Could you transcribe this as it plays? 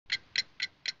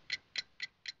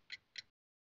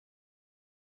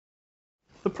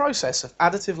The process of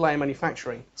additive layer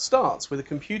manufacturing starts with a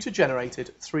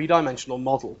computer-generated three-dimensional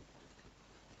model.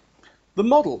 The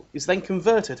model is then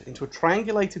converted into a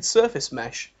triangulated surface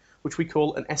mesh, which we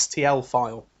call an STL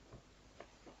file.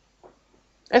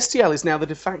 STL is now the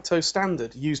de facto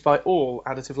standard used by all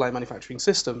additive layer manufacturing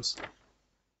systems.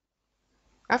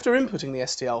 After inputting the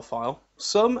STL file,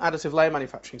 some additive layer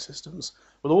manufacturing systems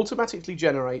will automatically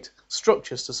generate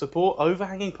structures to support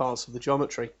overhanging parts of the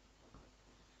geometry.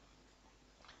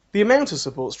 The amount of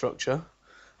support structure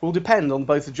will depend on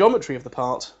both the geometry of the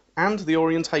part and the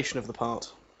orientation of the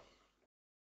part.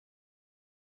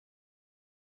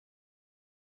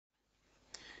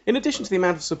 In addition to the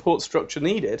amount of support structure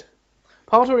needed,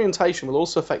 part orientation will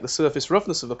also affect the surface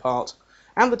roughness of the part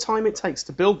and the time it takes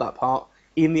to build that part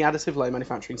in the additive layer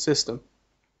manufacturing system.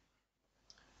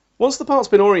 Once the part's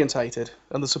been orientated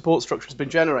and the support structure has been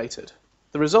generated,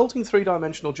 the resulting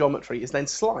three-dimensional geometry is then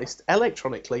sliced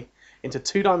electronically into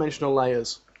two-dimensional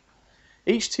layers,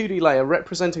 each 2D layer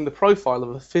representing the profile of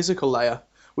a physical layer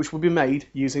which will be made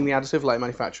using the additive layer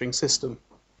manufacturing system.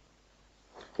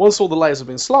 Once all the layers have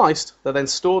been sliced, they're then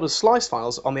stored as slice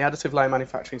files on the additive layer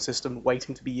manufacturing system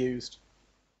waiting to be used.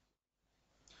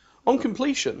 On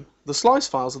completion, the slice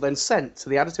files are then sent to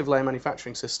the additive layer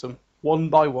manufacturing system one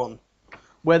by one,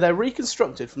 where they're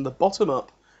reconstructed from the bottom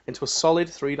up into a solid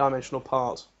three-dimensional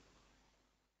part.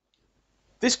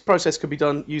 This process could be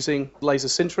done using laser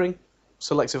sintering,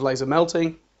 selective laser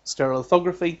melting,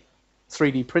 stereolithography,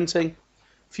 3D printing,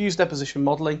 fused deposition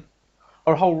modeling,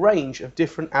 or a whole range of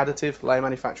different additive layer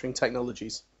manufacturing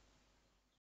technologies.